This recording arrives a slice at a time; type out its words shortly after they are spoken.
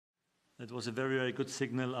It was a very, very good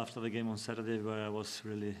signal after the game on Saturday, where I was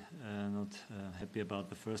really not happy about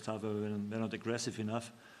the first half. We were not aggressive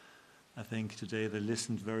enough. I think today they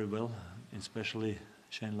listened very well, especially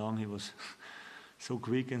Shane Long. He was so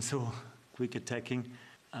quick and so quick attacking.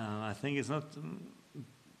 I think it's not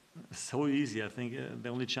so easy. I think the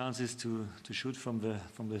only chance is to shoot from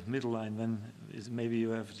the middle line. Then maybe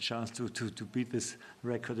you have the chance to beat this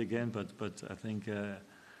record again. But I think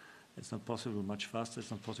it's not possible much faster.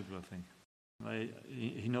 It's not possible. I think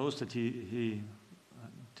he knows that he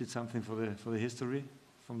did something for the history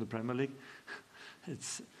from the Premier League.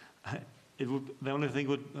 The only thing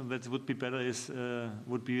that would be better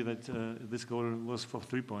would be that this goal was for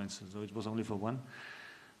 3 points, so it was only for 1.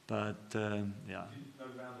 But yeah. No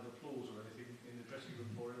round of applause or anything in the dressing room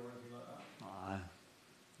for it or anything like that?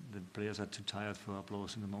 The players are too tired for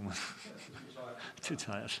applause in the moment. Too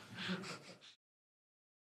tired.